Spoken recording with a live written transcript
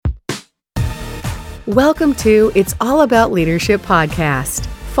Welcome to It's All About Leadership podcast.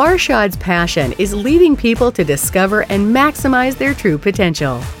 Farshad's passion is leading people to discover and maximize their true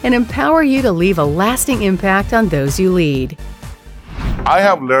potential and empower you to leave a lasting impact on those you lead. I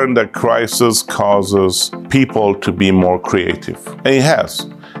have learned that crisis causes people to be more creative. And it has.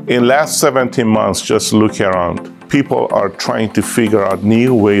 In last 17 months, just look around. People are trying to figure out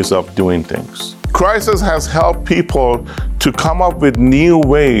new ways of doing things. Crisis has helped people to come up with new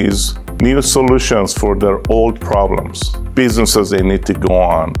ways, new solutions for their old problems. Businesses, they need to go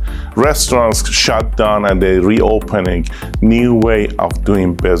on. Restaurants shut down and they're reopening. New way of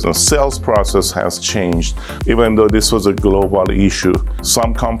doing business. Sales process has changed. Even though this was a global issue,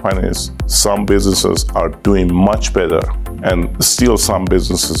 some companies, some businesses are doing much better, and still some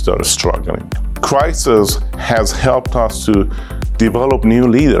businesses that are struggling. Crisis has helped us to develop new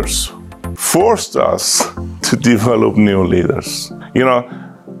leaders, forced us to develop new leaders.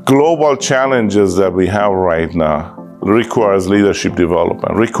 Global challenges that we have right now requires leadership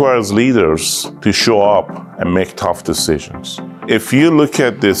development, requires leaders to show up and make tough decisions. If you look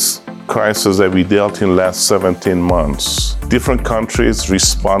at this crisis that we dealt in last 17 months, different countries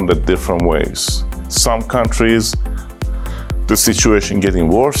responded different ways. Some countries, the situation getting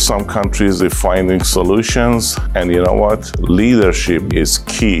worse. Some countries are finding solutions. And you know what? Leadership is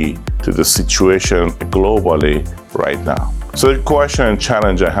key to the situation globally right now. So the question and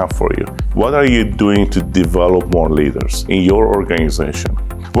challenge I have for you, what are you doing to develop more leaders in your organization?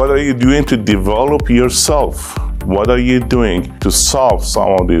 What are you doing to develop yourself? What are you doing to solve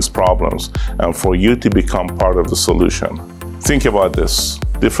some of these problems and for you to become part of the solution? Think about this.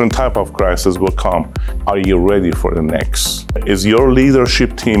 Different type of crisis will come. Are you ready for the next? Is your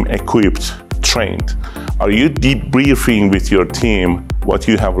leadership team equipped, trained? Are you debriefing with your team what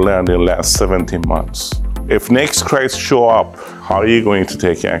you have learned in the last 17 months? If next crisis show up, how are you going to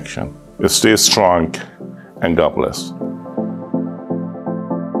take action? Stay strong and God bless.